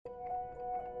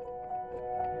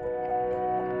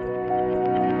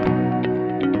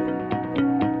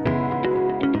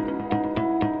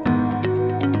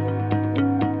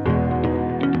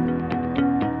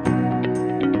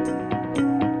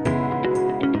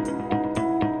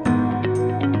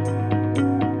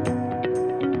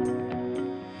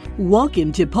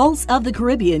Welcome to Pulse of the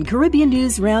Caribbean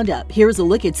News Roundup. Here's a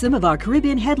look at some of our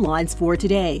Caribbean headlines for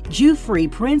today. Jew-free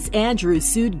Prince Andrew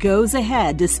suit goes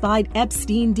ahead despite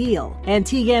Epstein deal.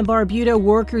 Antigua and Barbuda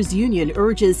Workers Union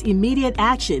urges immediate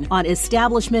action on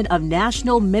establishment of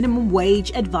National Minimum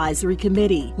Wage Advisory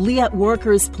Committee. Liat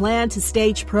workers plan to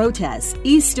stage protests.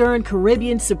 Eastern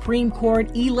Caribbean Supreme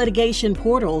Court e-litigation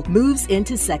portal moves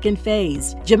into second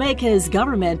phase. Jamaica's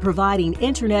government providing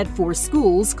internet for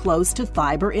schools close to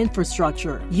fiber infrastructure.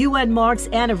 UN marks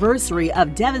anniversary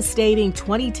of devastating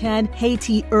 2010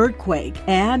 Haiti earthquake.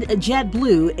 And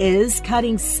JetBlue is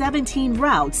cutting 17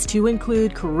 routes to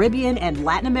include Caribbean and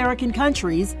Latin American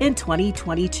countries in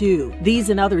 2022.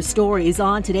 These and other stories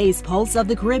on today's Pulse of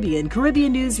the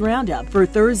Caribbean News Roundup for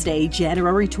Thursday,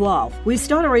 January 12th. We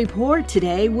start our report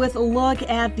today with a look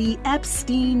at the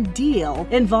Epstein deal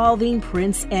involving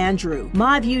Prince Andrew.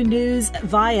 MyView News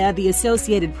via the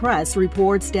Associated Press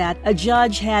reports that a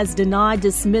judge has denied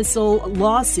dismissal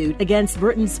lawsuit against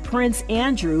Britain's Prince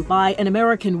Andrew by an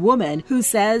American woman who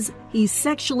says he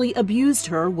sexually abused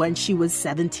her when she was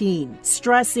 17,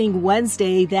 stressing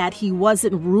Wednesday that he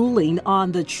wasn't ruling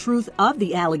on the truth of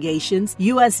the allegations.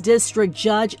 U.S. District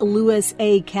Judge Lewis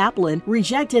A. Kaplan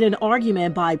rejected an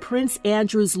argument by Prince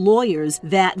Andrew's lawyers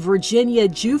that Virginia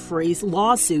Giuffre's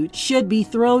lawsuit should be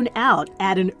thrown out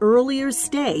at an earlier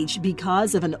stage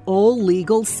because of an old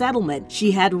legal settlement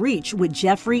she had reached with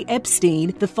Jeffrey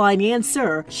Epstein, the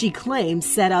financier she claimed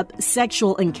set up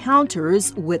sexual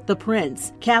encounters with the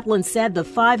prince. Kaplan said the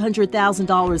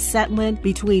 $500,000 settlement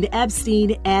between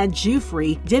Epstein and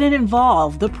Giuffre didn't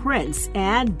involve the prince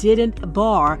and didn't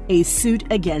bar a suit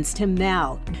against him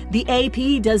now. The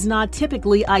AP does not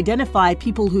typically identify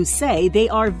people who say they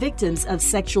are victims of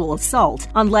sexual assault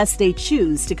unless they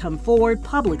choose to come forward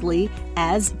publicly,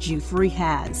 as Giuffre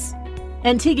has.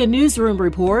 Antigua Newsroom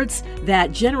reports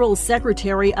that General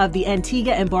Secretary of the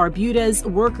Antigua and Barbuda's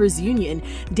Workers Union,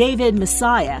 David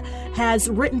Messiah, has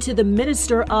written to the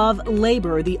Minister of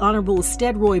Labor, the Honorable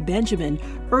Stedroy Benjamin,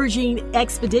 urging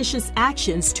expeditious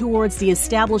actions towards the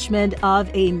establishment of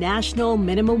a National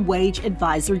Minimum Wage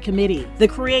Advisory Committee. The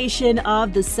creation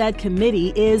of the said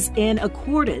committee is in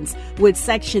accordance with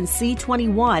Section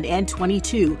C-21 and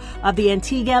 22 of the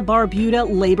Antigua-Barbuda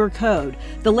Labor Code.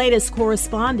 The latest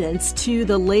correspondence to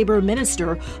the Labor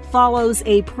Minister follows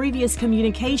a previous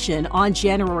communication on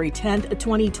January 10,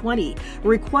 2020,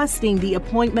 requesting the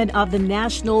appointment of the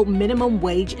National Minimum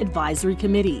Wage Advisory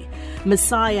Committee.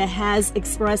 Messiah has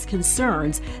expressed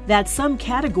concerns that some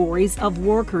categories of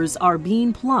workers are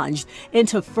being plunged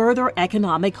into further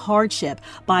economic hardship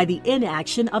by the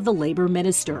inaction of the Labor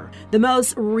Minister. The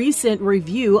most recent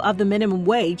review of the minimum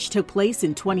wage took place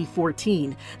in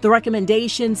 2014. The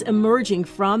recommendations emerging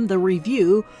from the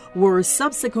review were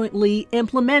subsequently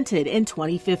implemented in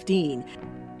 2015.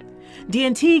 The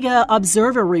Antigua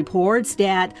Observer reports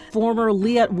that former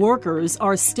Liat workers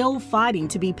are still fighting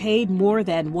to be paid more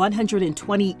than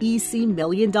 $120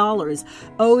 million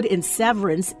owed in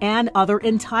severance and other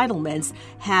entitlements,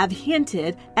 have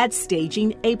hinted at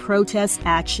staging a protest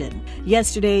action.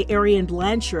 Yesterday, Arian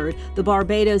Blanchard, the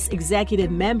Barbados executive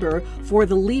member for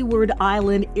the Leeward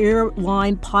Island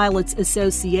Airline Pilots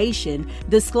Association,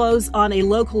 disclosed on a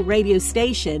local radio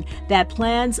station that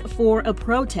plans for a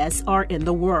protest are in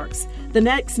the works. The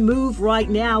next move right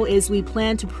now is we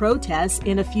plan to protest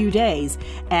in a few days,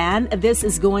 and this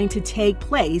is going to take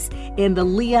place in the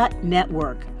Liat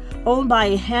network. Owned by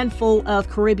a handful of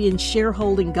Caribbean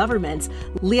shareholding governments,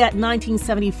 Liat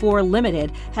 1974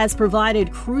 Limited has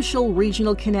provided crucial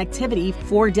regional connectivity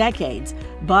for decades,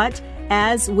 but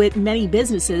as with many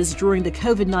businesses during the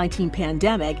COVID-19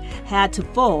 pandemic, had to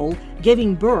fold,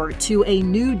 giving birth to a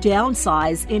new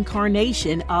downsized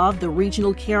incarnation of the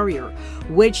regional carrier,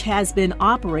 which has been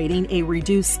operating a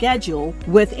reduced schedule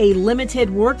with a limited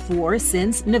workforce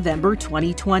since November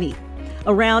 2020.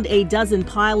 Around a dozen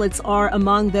pilots are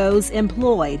among those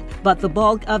employed, but the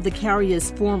bulk of the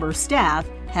carrier's former staff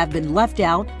have been left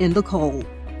out in the cold.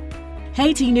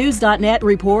 HaitiNews.net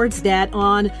reports that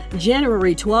on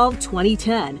January 12,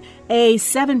 2010, a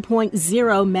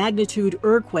 7.0 magnitude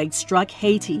earthquake struck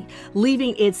Haiti,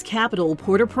 leaving its capital,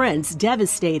 Port-au-Prince,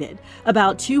 devastated.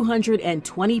 About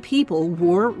 220 people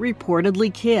were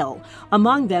reportedly killed,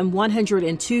 among them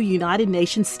 102 United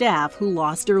Nations staff who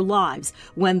lost their lives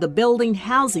when the building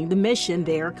housing the mission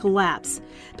there collapsed.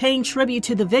 Paying tribute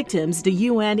to the victims, the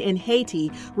UN in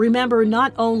Haiti remember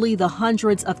not only the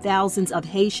hundreds of thousands of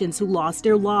Haitians who lost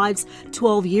their lives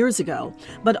 12 years ago,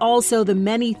 but also the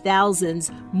many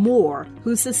thousands more more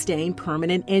who sustained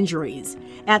permanent injuries.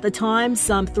 At the time,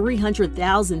 some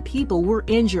 300,000 people were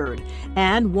injured,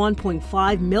 and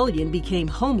 1.5 million became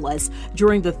homeless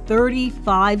during the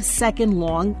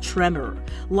 35-second-long tremor.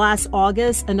 Last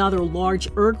August, another large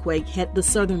earthquake hit the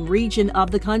southern region of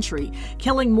the country,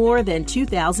 killing more than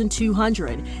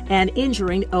 2,200 and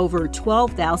injuring over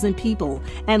 12,000 people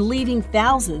and leaving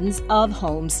thousands of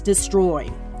homes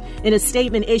destroyed. In a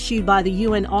statement issued by the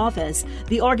UN office,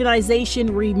 the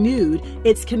organization renewed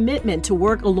its commitment to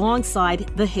work alongside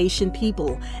the Haitian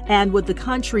people and with the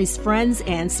country's friends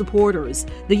and supporters.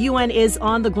 The UN is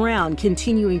on the ground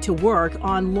continuing to work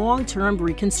on long-term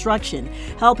reconstruction,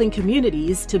 helping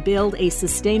communities to build a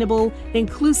sustainable,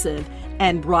 inclusive,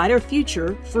 and brighter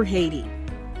future for Haiti.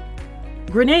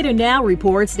 Grenada Now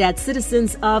reports that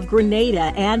citizens of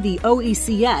Grenada and the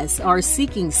OECS are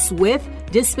seeking swift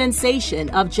dispensation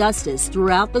of justice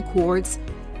throughout the court's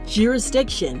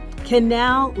jurisdiction can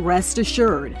now rest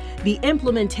assured. The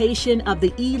implementation of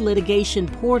the e-litigation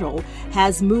portal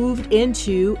has moved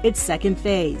into its second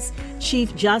phase.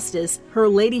 Chief Justice, Her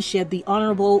Ladyship the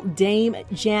Honorable Dame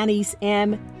Janice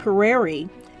M. Pereira,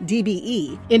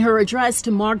 DBE, in her address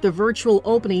to mark the virtual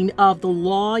opening of the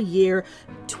law year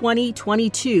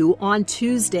 2022 on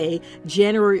Tuesday,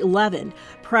 January 11,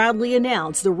 proudly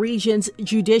announced the region's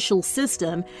judicial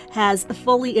system has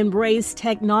fully embraced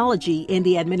technology in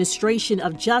the administration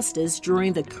of justice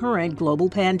during the current global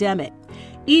pandemic.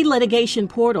 E-Litigation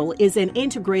Portal is an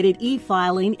integrated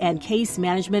e-filing and case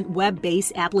management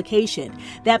web-based application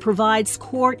that provides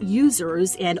court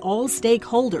users and all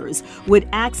stakeholders with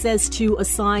access to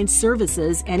assigned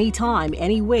services anytime,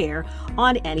 anywhere,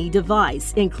 on any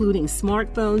device, including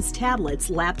smartphones, tablets,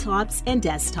 laptops, and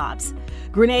desktops.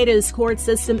 Grenada's court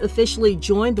system officially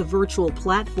joined the virtual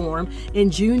platform in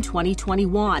June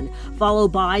 2021,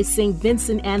 followed by St.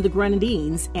 Vincent and the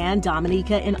Grenadines and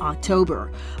Dominica in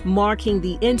October, marking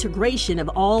the integration of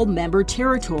all member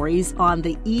territories on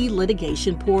the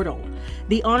e-litigation portal.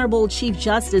 The Honorable Chief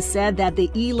Justice said that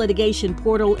the e-litigation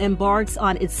portal embarks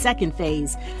on its second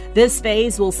phase. This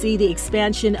phase will see the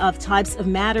expansion of types of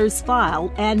matters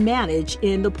filed and managed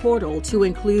in the portal to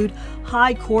include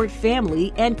high court,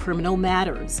 family, and criminal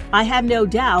matters. I have no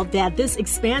doubt that this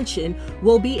expansion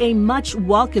will be a much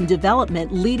welcome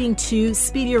development, leading to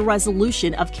speedier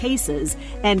resolution of cases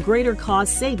and greater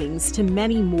cost savings to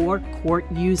many more court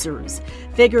users.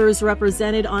 Figures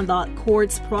represented on the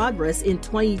court's progress in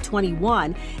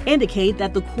 2021 indicate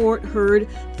that the court heard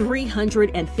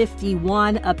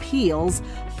 351 appeals,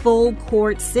 full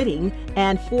court sitting,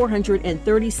 and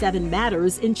 437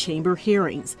 matters in chamber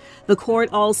hearings. The court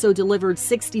also delivered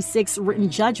 66 written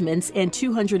judgments and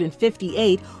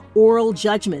 258 oral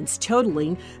judgments,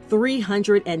 totaling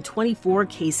 324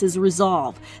 cases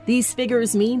resolved. These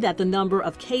figures mean that the number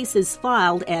of cases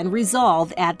filed and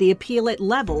resolved at the appellate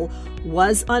level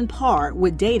was on par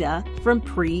with data from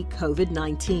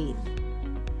pre-COVID-19.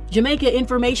 Jamaica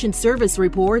Information Service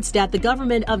reports that the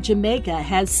government of Jamaica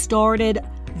has started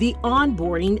the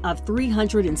onboarding of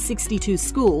 362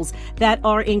 schools that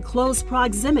are in close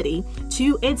proximity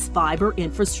to its fiber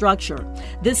infrastructure.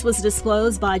 This was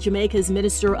disclosed by Jamaica's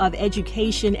Minister of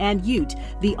Education and Youth,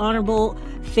 the Honorable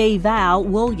Fayval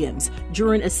Williams,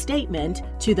 during a statement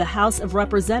to the House of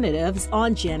Representatives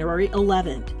on January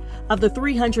 11th. Of the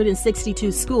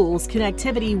 362 schools,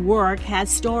 connectivity work has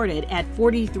started at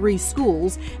 43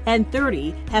 schools and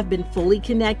 30 have been fully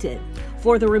connected.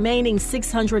 For the remaining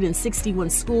 661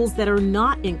 schools that are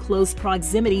not in close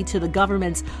proximity to the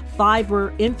government's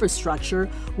fiber infrastructure,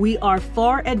 we are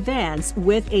far advanced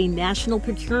with a national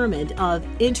procurement of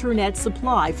internet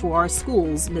supply for our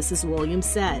schools, Mrs. Williams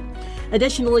said.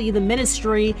 Additionally, the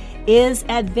ministry is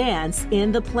advanced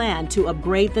in the plan to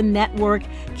upgrade the network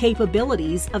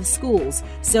capabilities of schools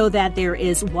so that there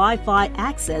is Wi-Fi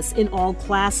access in all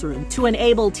classrooms to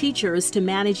enable teachers to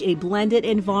manage a blended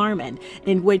environment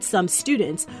in which some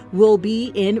students will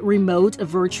be in remote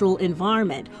virtual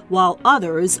environment while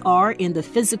others are in the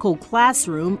physical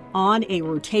classroom on a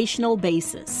rotational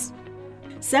basis.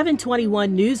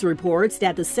 721 News reports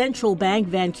that the Central Bank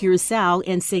Van Curaçao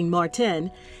and Saint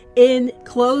Martin, in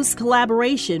close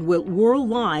collaboration with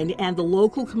Worldline and the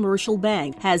local commercial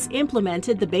bank, has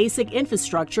implemented the basic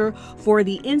infrastructure for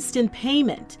the instant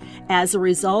payment. As a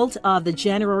result of the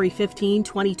January 15,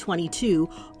 2022,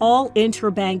 all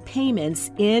interbank payments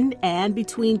in and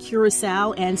between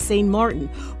Curaçao and St. Martin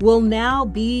will now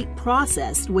be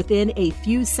processed within a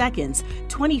few seconds,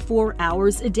 24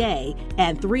 hours a day,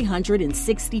 and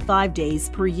 365 days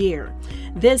per year.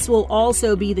 This will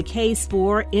also be the case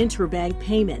for interbank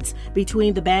payments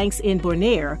between the banks in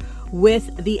Bonaire,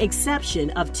 with the exception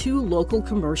of 2 local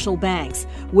commercial banks,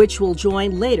 which will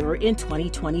join later in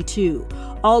 2022.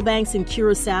 All banks in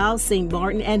Curaçao, St.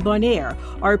 Martin, and Bonaire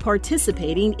are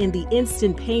participating in the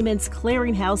Instant Payments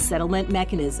Clearinghouse Settlement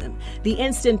Mechanism. The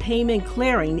Instant Payment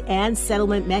Clearing and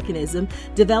Settlement Mechanism,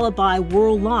 developed by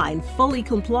Worldline, fully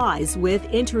complies with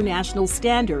international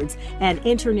standards and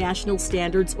International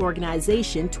Standards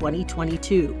Organization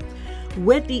 2022.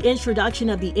 With the introduction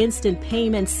of the Instant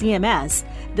Payment CMS,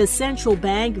 the Central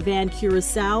Bank Van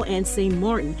Curaçao and St.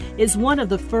 Martin is one of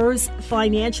the first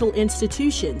financial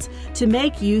institutions to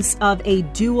make use of a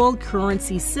dual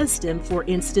currency system for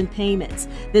instant payments.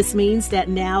 This means that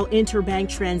now interbank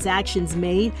transactions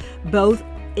made both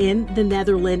in the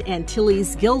Netherlands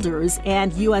Antilles guilders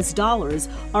and U.S. dollars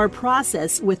are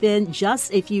processed within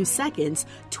just a few seconds,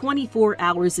 24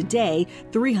 hours a day,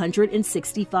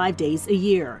 365 days a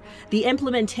year. The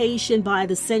implementation by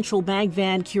the Central Bank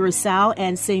Van Curaçao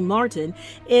and St. Martin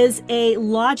is a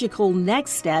logical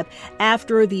next step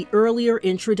after the earlier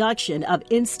introduction of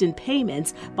instant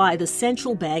payments by the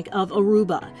Central Bank of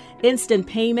Aruba. Instant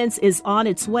payments is on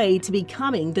its way to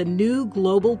becoming the new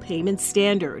global payment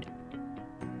standard.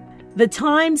 The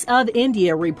Times of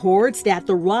India reports that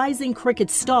the rising cricket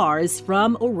stars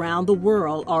from around the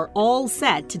world are all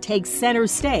set to take center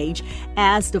stage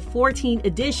as the 14th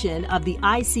edition of the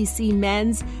ICC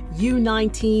Men's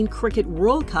U19 Cricket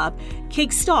World Cup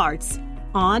kickstarts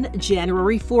on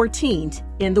January 14th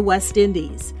in the West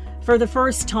Indies. For the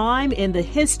first time in the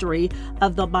history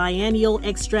of the biennial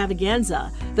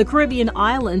extravaganza, the Caribbean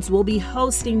islands will be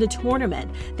hosting the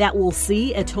tournament that will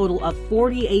see a total of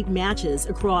 48 matches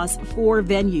across 4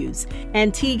 venues: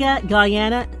 Antigua,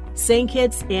 Guyana, St.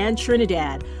 Kitts, and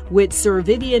Trinidad, with Sir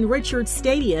Vivian Richards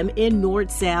Stadium in North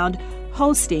Sound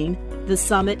hosting the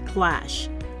Summit Clash.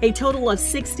 A total of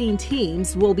 16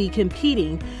 teams will be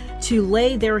competing to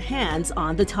lay their hands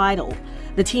on the title.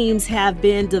 The teams have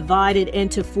been divided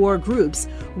into 4 groups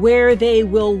where they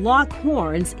will lock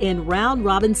horns in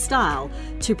round-robin style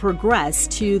to progress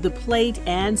to the Plate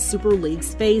and Super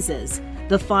Leagues phases.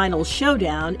 The final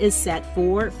showdown is set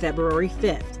for February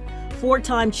 5th.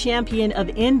 4-time champion of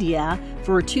India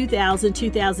for 2000,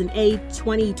 2008,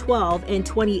 2012, and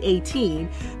 2018,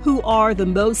 who are the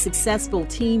most successful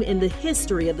team in the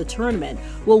history of the tournament,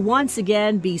 will once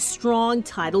again be strong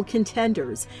title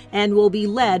contenders and will be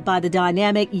led by the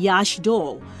dynamic Yash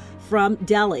Dole from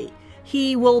Delhi.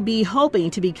 He will be hoping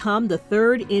to become the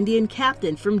 3rd Indian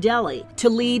captain from Delhi to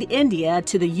lead India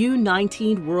to the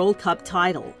U19 World Cup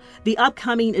title. The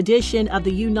upcoming edition of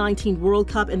the U19 World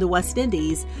Cup in the West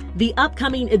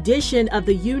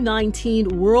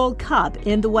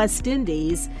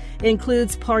Indies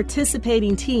includes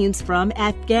participating teams from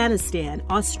Afghanistan,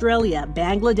 Australia,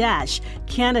 Bangladesh,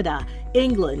 Canada,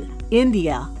 England,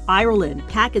 India, Ireland,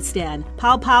 Pakistan,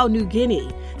 Papua New Guinea,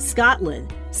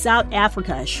 Scotland, South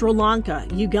Africa, Sri Lanka,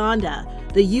 Uganda,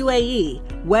 the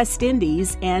UAE, West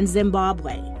Indies, and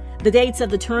Zimbabwe. The dates of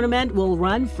the tournament will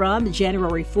run from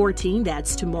January 14,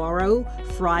 that's tomorrow,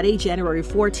 Friday, January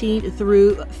 14th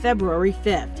through February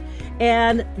 5th.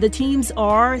 And the teams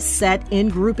are set in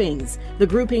groupings. The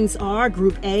groupings are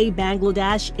Group A,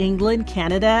 Bangladesh, England,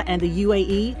 Canada, and the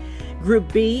UAE.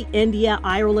 Group B, India,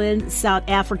 Ireland, South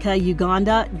Africa,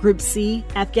 Uganda. Group C,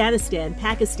 Afghanistan,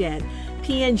 Pakistan,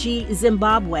 PNG,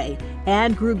 Zimbabwe.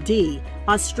 And Group D,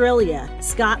 Australia,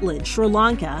 Scotland, Sri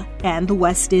Lanka, and the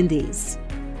West Indies.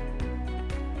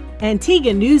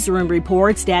 Antigua Newsroom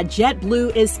reports that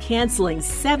JetBlue is canceling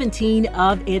 17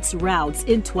 of its routes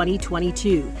in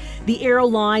 2022. The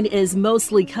airline is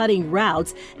mostly cutting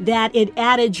routes that it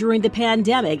added during the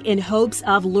pandemic in hopes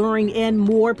of luring in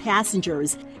more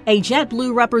passengers. A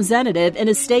JetBlue representative in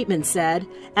a statement said,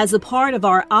 "As a part of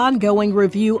our ongoing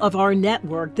review of our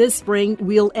network this spring,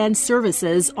 we'll end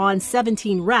services on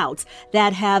 17 routes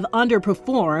that have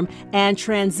underperformed and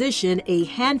transition a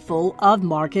handful of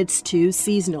markets to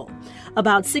seasonal."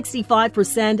 About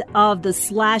 65% of the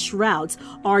slash routes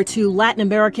are to Latin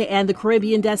America and the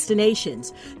Caribbean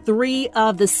destinations. 3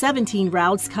 of the 17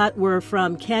 routes cut were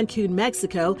from Cancun,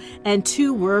 Mexico, and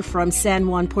 2 were from San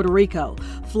Juan, Puerto Rico.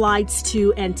 Flights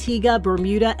to Antigua,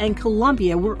 Bermuda, and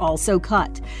Colombia were also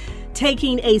cut.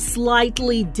 Taking a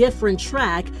slightly different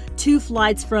track, 2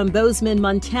 flights from Bozeman,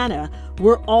 Montana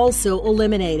were also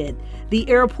eliminated. The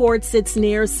airport sits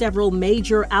near several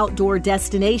major outdoor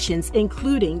destinations,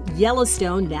 including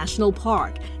Yellowstone National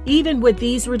Park. Even with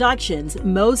these reductions,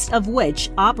 most of which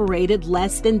operated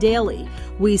less than daily,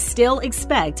 we still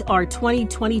expect our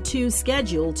 2022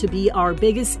 schedule to be our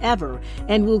biggest ever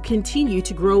and will continue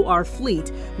to grow our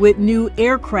fleet with new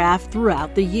aircraft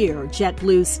throughout the year,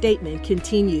 JetBlue's statement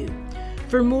continued.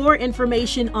 For more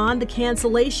information on the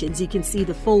cancellations, you can see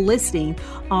the full listing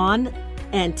on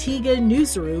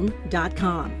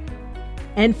AntiguaNewsroom.com.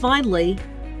 And finally,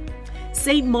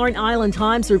 St. Martin Island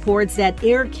Times reports that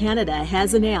Air Canada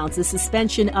has announced a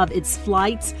suspension of its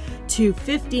flights to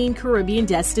 15 Caribbean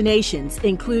destinations,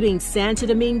 including Santo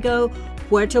Domingo,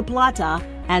 Puerto Plata,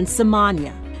 and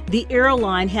Samaná. The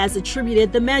airline has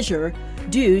attributed the measure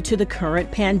due to the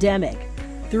current pandemic.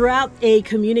 Throughout a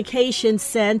communication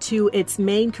sent to its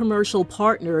main commercial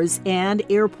partners and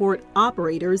airport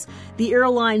operators, the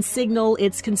airline signaled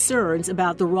its concerns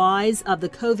about the rise of the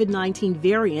COVID-19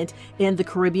 variant in the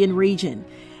Caribbean region.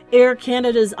 Air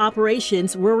Canada's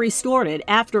operations were restored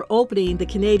after opening the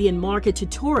Canadian market to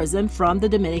tourism from the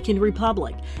Dominican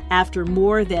Republic, after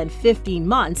more than 15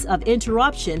 months of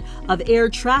interruption of air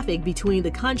traffic between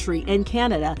the country and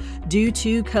Canada due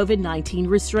to COVID-19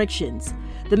 restrictions.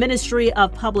 The Ministry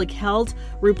of Public Health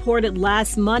reported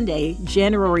last Monday,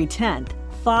 January 10th,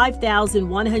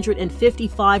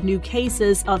 5,155 new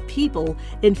cases of people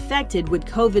infected with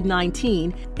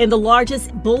COVID-19 in the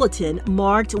largest bulletin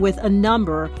marked with a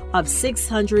number of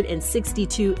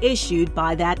 662 issued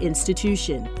by that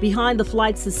institution. Behind the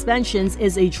flight suspensions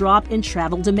is a drop in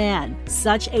travel demand.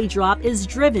 Such a drop is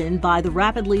driven by the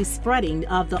rapidly spreading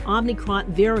of the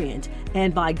Omicron variant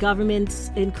and by governments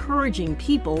encouraging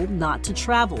people not to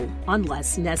travel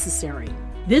unless necessary.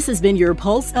 This has been your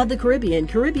Pulse of the Caribbean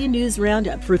News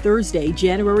Roundup for Thursday,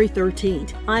 January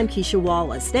 13th. I'm Keisha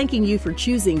Wallace, thanking you for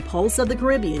choosing Pulse of the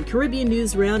Caribbean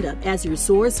News Roundup as your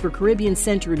source for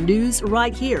Caribbean-centered news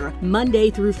right here, Monday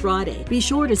through Friday. Be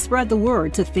sure to spread the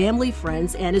word to family,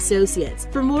 friends, and associates.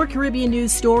 For more Caribbean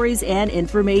news stories and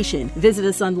information, visit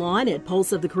us online at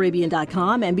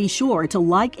pulseofthecaribbean.com and be sure to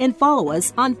like and follow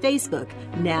us on Facebook,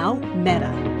 now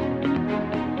Meta.